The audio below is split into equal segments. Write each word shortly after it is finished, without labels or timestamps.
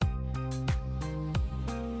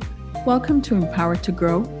Welcome to Empowered to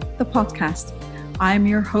Grow, the podcast. I am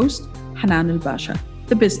your host, Hanan El-Basha,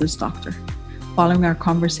 the business doctor. Following our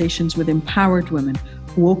conversations with empowered women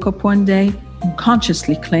who woke up one day and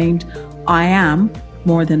consciously claimed, I am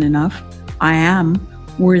more than enough, I am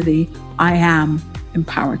worthy, I am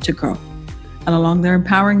empowered to grow. And along their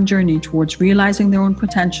empowering journey towards realizing their own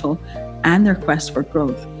potential and their quest for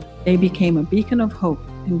growth, they became a beacon of hope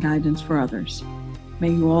and guidance for others. May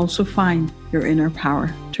you also find your inner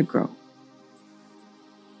power to grow.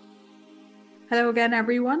 Hello again,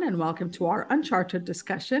 everyone, and welcome to our Unchartered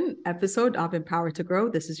discussion episode of Empowered to Grow.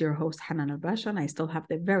 This is your host, Hanan El-Basha, and I still have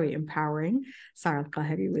the very empowering Sarah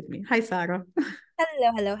Alkahery with me. Hi, Sarah.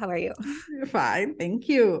 Hello. How are you? Fine, thank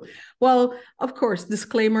you. Well, of course,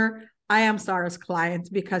 disclaimer, I am Sarah's client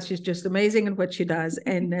because she's just amazing in what she does.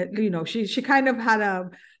 And, she kind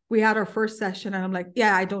of we had our first session and I'm like,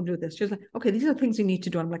 yeah, I don't do this. She's like, okay, these are things you need to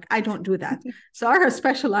do. I'm like, I don't do that. Sarah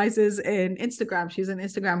specializes in Instagram. She's an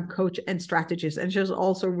Instagram coach and strategist. And she's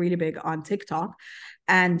also really big on TikTok.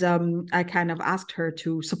 And I kind of asked her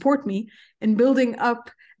to support me in building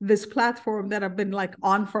up this platform that I've been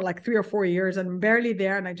on for 3 or 4 years and I'm barely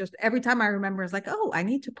there. And I just, every time I remember, it's like, oh, I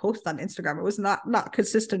need to post on Instagram. It was not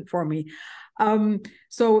consistent for me.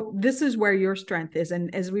 So this is where your strength is.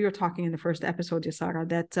 And as we were talking in the first episode, Yasara,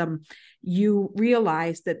 that you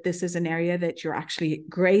realized that this is an area that you're actually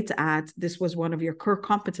great at. This was one of your core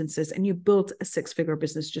competences, and you built a 6-figure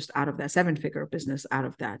business just out of that, 7-figure business out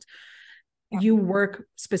of that. Yeah. You work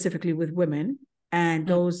specifically with women, and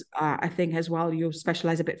those, I think as well, you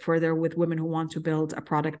specialize a bit further with women who want to build a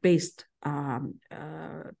product-based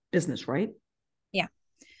business, right? Yeah.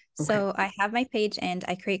 Okay. So I have my page and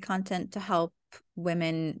I create content to help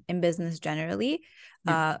women in business generally.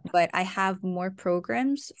 Yeah. But I have more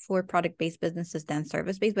programs for product-based businesses than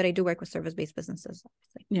service-based, but I do work with service-based businesses.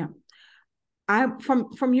 Obviously. Yeah.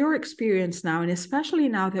 From your experience now, and especially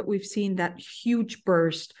now that we've seen that huge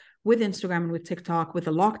burst with Instagram and with TikTok, with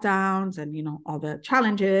the lockdowns and, all the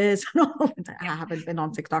challenges. I haven't been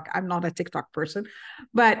on TikTok. I'm not a TikTok person,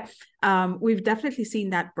 but we've definitely seen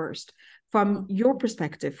that burst. From your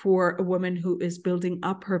perspective, for a woman who is building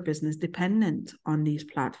up her business dependent on these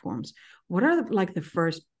platforms, what are the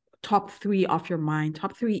first top 3 off your mind,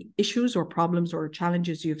 top 3 issues or problems or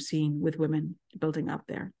challenges you've seen with women building up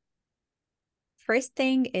there? First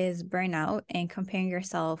thing is burnout and comparing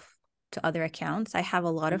yourself to other accounts. I have a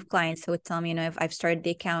lot of clients who would tell me, if I've started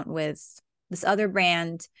the account with this other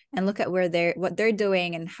brand and look at what they're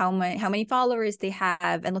doing and how many followers they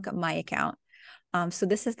have, and look at my account. So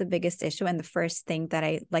this is the biggest issue. And the first thing that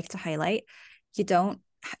I like to highlight, you don't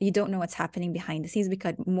know what's happening behind the scenes,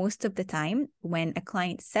 because most of the time when a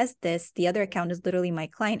client says this, the other account is literally my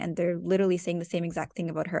client and they're literally saying the same exact thing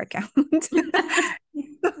about her account.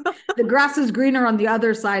 The grass is greener on the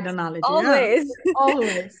other side analogy. Always. Yeah.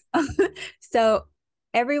 Always. So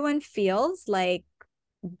everyone feels like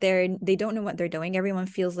they don't know what they're doing. Everyone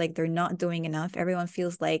feels like they're not doing enough. Everyone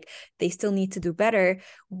feels like they still need to do better,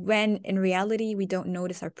 when in reality we don't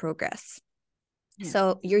notice our progress. Yeah.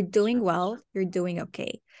 So you're doing well, you're doing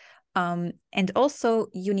okay. And also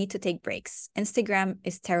you need to take breaks. Instagram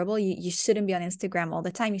is terrible. You shouldn't be on Instagram all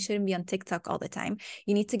the time. You shouldn't be on TikTok all the time.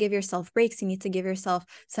 You need to give yourself breaks. You need to give yourself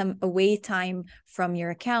some away time from your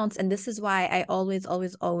accounts. And this is why I always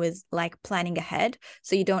like planning ahead.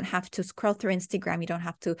 So you don't have to scroll through Instagram. You don't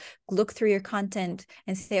have to look through your content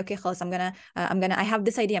and say, okay, khalas, I have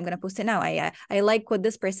this idea. I'm going to post it now. I like what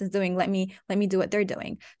this person's doing. Let me do what they're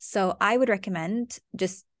doing. So I would recommend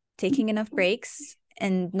just taking enough breaks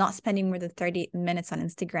and not spending more than 30 minutes on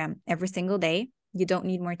Instagram every single day. You don't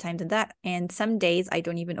need more time than that. And some days I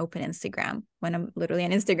don't even open Instagram when I'm literally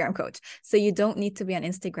an Instagram coach. So you don't need to be on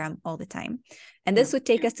Instagram all the time. And this would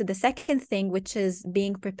take us to the second thing, which is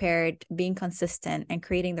being prepared, being consistent, and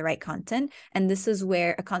creating the right content. And this is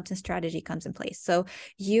where a content strategy comes in place. So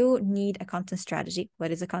you need a content strategy. What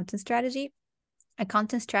is a content strategy? A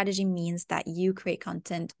content strategy means that you create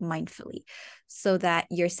content mindfully, so that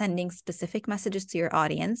you're sending specific messages to your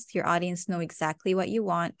audience. Your audience know exactly what you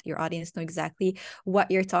want. Your audience know exactly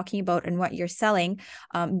what you're talking about and what you're selling.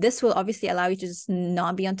 This will obviously allow you to just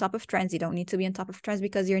not be on top of trends. You don't need to be on top of trends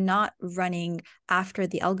because you're not running after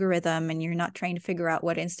the algorithm and you're not trying to figure out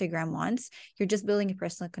what Instagram wants. You're just building a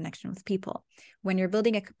personal connection with people. When you're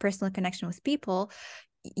building a personal connection with people,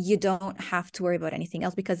 you don't have to worry about anything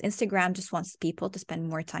else, because Instagram just wants people to spend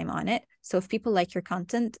more time on it. So if people like your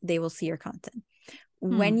content, they will see your content.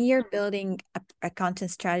 When you're building a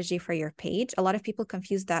content strategy for your page, a lot of people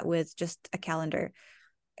confuse that with just a calendar.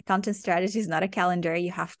 content strategy is not a calendar.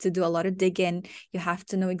 You have to do a lot of digging. You have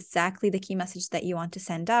to know exactly the key message that you want to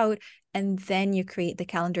send out. And then you create the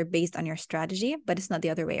calendar based on your strategy, but it's not the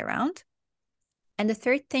other way around. And the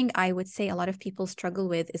third thing I would say a lot of people struggle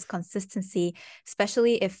with is consistency,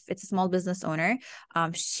 especially if it's a small business owner.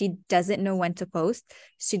 She doesn't know when to post.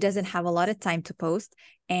 She doesn't have a lot of time to post.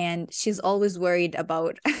 And she's always worried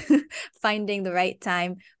about finding the right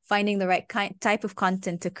time, finding the right type of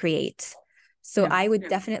content to create. So I would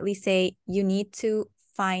definitely say you need to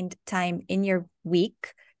find time in your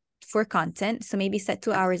week for content. So maybe set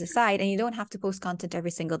 2 hours aside, and you don't have to post content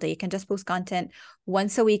every single day. You can just post content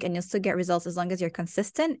once a week and you'll still get results as long as you're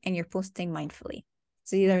consistent and you're posting mindfully.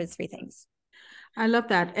 So these are the 3 things. I love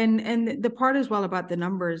that. And the part as well about the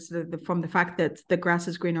numbers, from the fact that the grass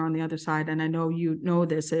is greener on the other side. And I know you know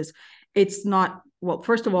this is, it's not, well,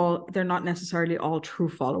 first of all, they're not necessarily all true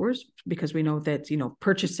followers, because we know that, you know,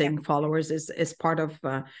 purchasing followers is part of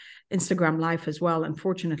Instagram life as well,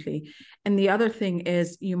 unfortunately. And the other thing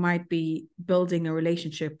is, you might be building a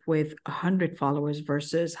relationship with 100 followers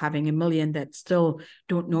versus having 1 million that still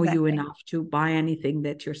don't know you enough to buy anything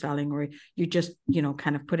that you're selling, or you just, you know,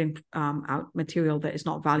 kind of putting out material that is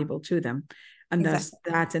not valuable to them. And thus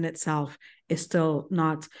that in itself is still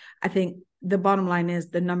not, I think the bottom line is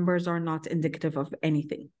the numbers are not indicative of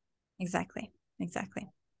anything. Exactly.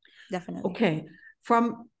 Definitely. Okay.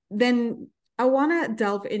 From then I want to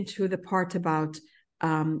delve into the part about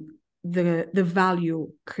the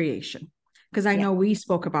value creation, because I know we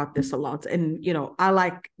spoke about this a lot, and you know, I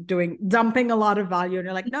like dumping a lot of value, and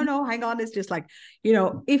you're like, no, hang on, it's just like, you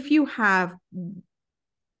know, if you have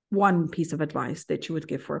one piece of advice that you would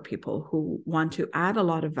give for people who want to add a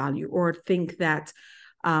lot of value, or think that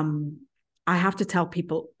I have to tell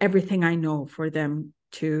people everything I know for them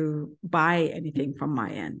to buy anything from my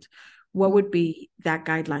end, what would be that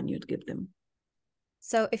guideline you'd give them?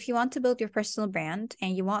 So if you want to build your personal brand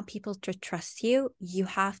and you want people to trust you, you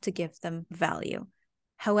have to give them value.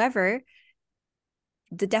 However,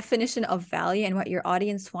 the definition of value and what your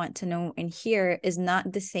audience want to know and hear is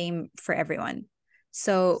not the same for everyone.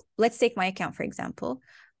 So let's take my account, for example.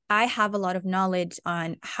 I have a lot of knowledge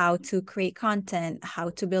on how to create content, how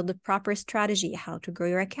to build a proper strategy, how to grow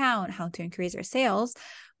your account, how to increase your sales,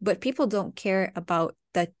 but people don't care about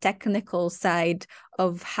the technical side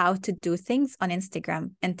of how to do things on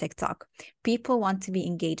Instagram and TikTok. People want to be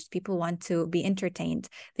engaged. People want to be entertained.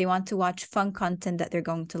 They want to watch fun content that they're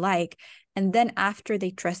going to like. And then after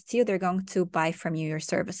they trust you, they're going to buy from you your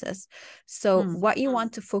services. So what you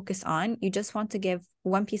want to focus on, you just want to give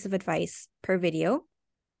one piece of advice per video.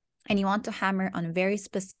 And you want to hammer on a very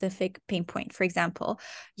specific pain point. For example,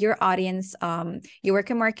 your audience, you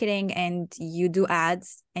work in marketing and you do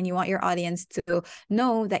ads, and you want your audience to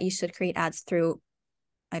know that you should create ads through,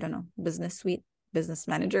 I don't know, Business Suite, Business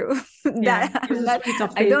Manager. I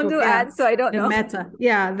don't do ads, so I don't know.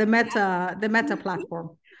 The Meta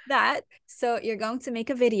platform. So you're going to make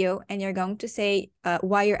a video and you're going to say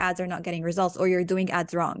why your ads are not getting results, or you're doing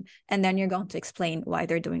ads wrong. And then you're going to explain why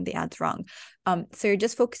they're doing the ads wrong. So you're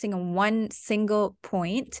just focusing on one single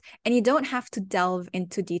point, and you don't have to delve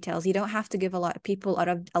into details. You don't have to give a lot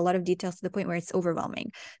of details to the point where it's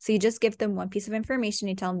overwhelming. So you just give them one piece of information.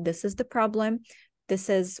 You tell them, this is the problem. This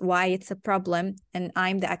is why it's a problem, and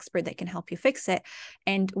I'm the expert that can help you fix it.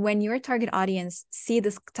 And when your target audience see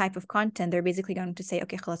this type of content, they're basically going to say,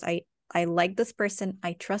 okay, khalas, I like this person.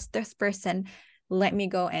 I trust this person. Let me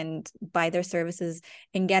go and buy their services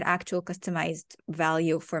and get actual customized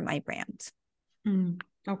value for my brand.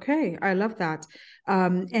 Okay, I love that.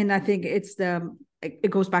 And I think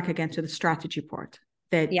it goes back again to the strategy part,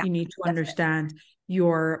 that you need to understand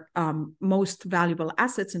your most valuable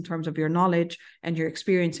assets in terms of your knowledge and your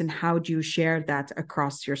experience, and how do you share that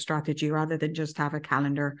across your strategy, rather than just have a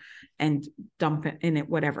calendar and dump it in it,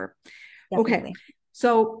 whatever. Definitely. Okay,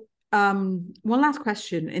 so one last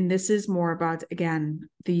question, and this is more about, again,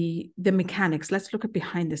 the mechanics. Let's look at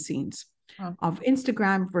behind the scenes of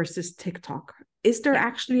Instagram versus TikTok. Is there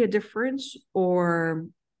actually a difference, or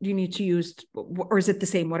do you need to use, or is it the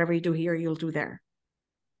same? Whatever you do here, you'll do there?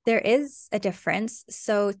 There is a difference.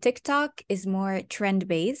 So TikTok is more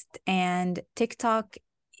trend-based, and TikTok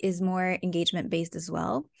is more engagement-based as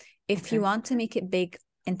well. If you want to make it big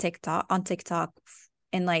on TikTok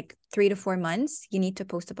in like 3 to 4 months, you need to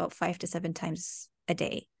post about 5 to 7 times a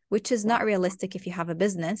day, which is not realistic if you have a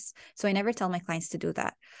business. So I never tell my clients to do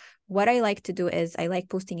that. What I like to do is I like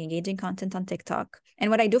posting engaging content on TikTok. And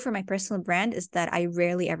what I do for my personal brand is that I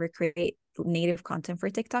rarely ever create native content for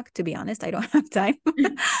TikTok. To be honest, I don't have time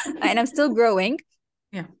and I'm still growing.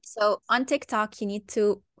 Yeah. So on TikTok, you need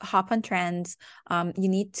to hop on trends. You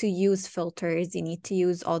need to use filters. You need to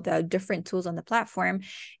use all the different tools on the platform.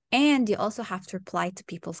 And you also have to reply to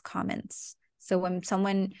people's comments. So when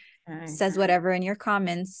someone says whatever in your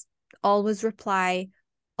comments, always reply,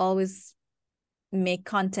 always make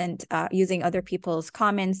content using other people's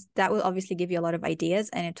comments. That will obviously give you a lot of ideas,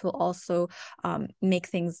 and it will also make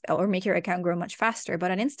things or make your account grow much faster.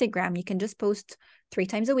 But on Instagram, you can just post 3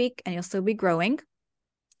 times a week and you'll still be growing.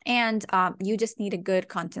 And you just need a good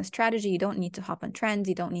content strategy. You don't need to hop on trends.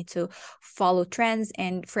 You don't need to follow trends.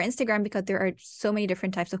 And for Instagram, because there are so many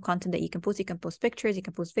different types of content that you can post pictures, you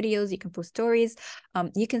can post videos, you can post stories.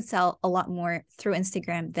 You can sell a lot more through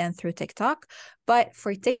Instagram than through TikTok. But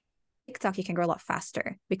for TikTok, you can grow a lot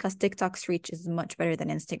faster because TikTok's reach is much better than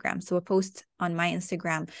Instagram. So a post on my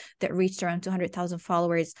Instagram that reached around 200,000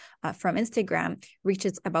 followers from Instagram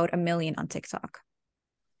reaches about 1 million on TikTok.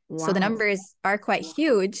 Wow. So the numbers are quite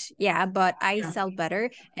huge. Yeah, but I sell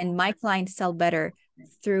better and my clients sell better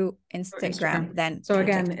through Instagram than so through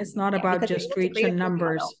again, TikTok. it's not about just reach and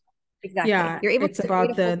numbers. Exactly. Yeah, You're able it's to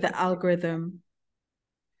about the algorithm.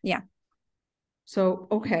 Yeah. So,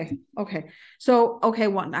 okay. So,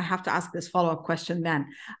 one, I have to ask this follow-up question then.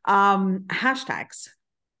 Hashtags.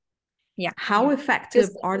 Yeah. How effective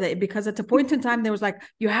are they? Because at a point in time, there was like,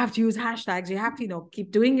 you have to use hashtags. You have to,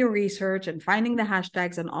 keep doing your research and finding the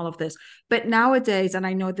hashtags and all of this. But nowadays, and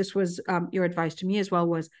I know this was your advice to me as well,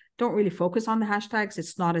 was don't really focus on the hashtags.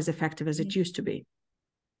 It's not as effective as it used to be.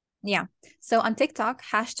 Yeah. So on TikTok,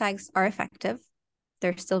 hashtags are effective.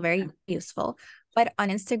 They're still very useful. But on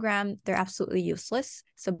Instagram, they're absolutely useless.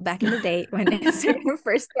 So back in the day when Instagram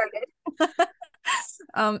first started,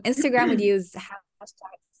 Instagram would use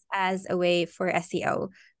hashtags as a way for SEO.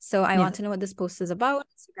 So I want to know what this post is about.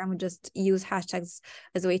 Instagram would just use hashtags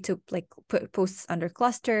as a way to put posts under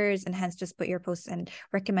clusters and hence just put your posts and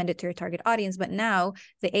recommend it to your target audience. But now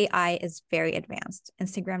the AI is very advanced.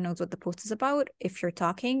 Instagram knows what the post is about. If you're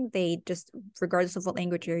talking, they just, regardless of what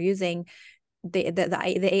language you're using, the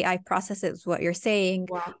AI processes what you're saying.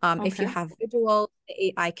 Wow. If you have visual,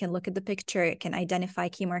 the AI can look at the picture, it can identify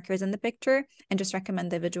key markers in the picture and just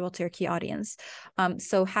recommend the visual to your key audience.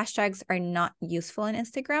 So hashtags are not useful in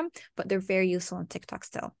Instagram, but they're very useful in TikTok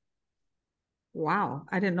still. Wow.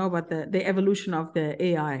 I didn't know about the evolution of the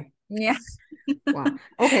AI. Yeah. Wow.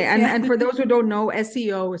 Okay. And for those who don't know,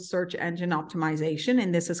 SEO is search engine optimization.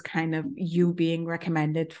 And this is kind of you being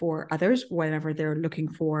recommended for others whenever they're looking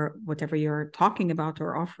for whatever you're talking about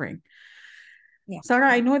or offering. Yeah. Sarah,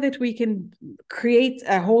 I know that we can create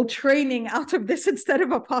a whole training out of this instead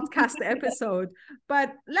of a podcast episode,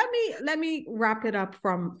 but let me wrap it up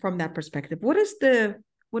from that perspective. What is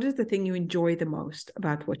the thing you enjoy the most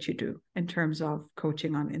about what you do in terms of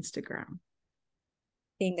coaching on Instagram?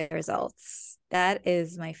 Seeing the results. That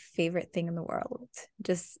is my favorite thing in the world.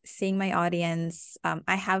 Just seeing my audience.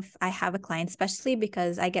 I have a client, especially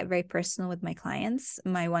because I get very personal with my clients,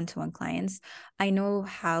 my one-to-one clients. I know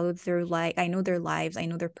how they're like, I know their lives, I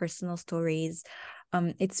know their personal stories.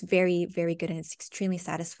 It's very, very good and it's extremely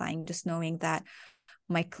satisfying just knowing that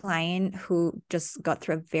my client who just got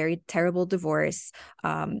through a very terrible divorce,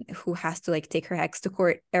 who has to take her ex to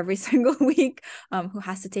court every single week, who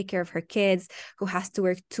has to take care of her kids, who has to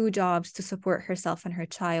work 2 jobs to support herself and her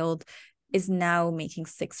child, is now making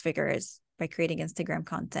 6 figures by creating Instagram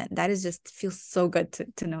content. That is just feels so good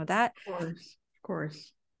to know that. Of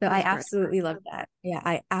course. So I absolutely love that. Yeah,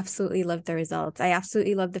 I absolutely love the results. I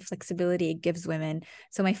absolutely love the flexibility it gives women.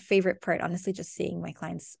 So my favorite part, honestly, just seeing my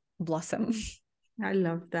clients blossom. I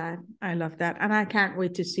love that. And I can't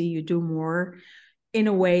wait to see you do more in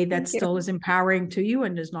a way that still is empowering to you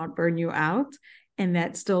and does not burn you out, and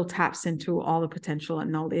that still taps into all the potential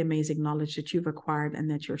and all the amazing knowledge that you've acquired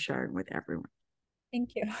and that you're sharing with everyone.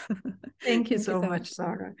 Thank you. Thank you so much,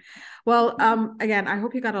 Sarah. Well, again, I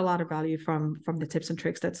hope you got a lot of value from the tips and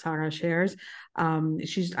tricks that Sarah shares.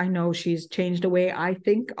 I know she's changed the way I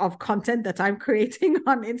think of content that I'm creating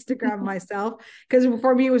on Instagram myself, because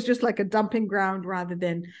for me, it was just like a dumping ground rather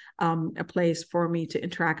than a place for me to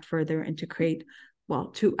interact further and to create,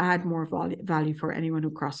 to add more value for anyone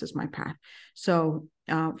who crosses my path. So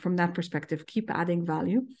from that perspective, keep adding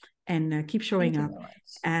value and keep showing up.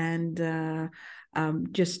 And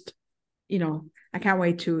just, I can't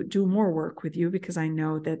wait to do more work with you, because I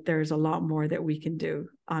know that there's a lot more that we can do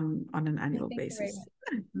on an annual basis.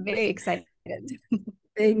 Very excited.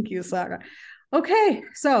 Thank you, Sarah. Okay,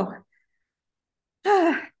 so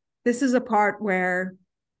this is a part where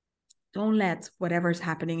don't let whatever's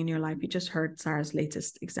happening in your life, you just heard Sarah's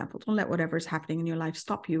latest example, don't let whatever's happening in your life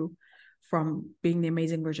stop you from being the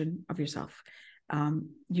amazing version of yourself.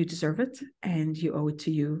 You deserve it, and you owe it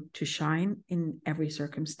to you to shine in every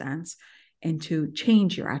circumstance and to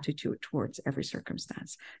change your attitude towards every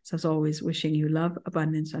circumstance. So as always, wishing you love,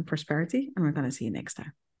 abundance, and prosperity. And we're going to see you next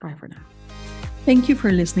time. Bye for now. Thank you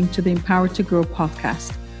for listening to the Empowered to Grow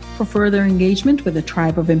podcast. For further engagement with a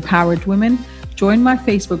tribe of empowered women, join my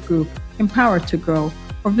Facebook group, Empowered to Grow,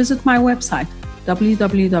 or visit my website,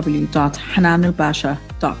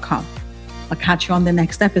 www.hananelbasha.com. I'll catch you on the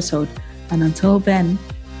next episode. And until then,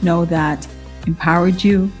 know that empowered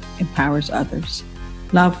you empowers others.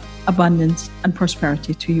 Love, abundance, and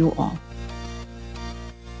prosperity to you all.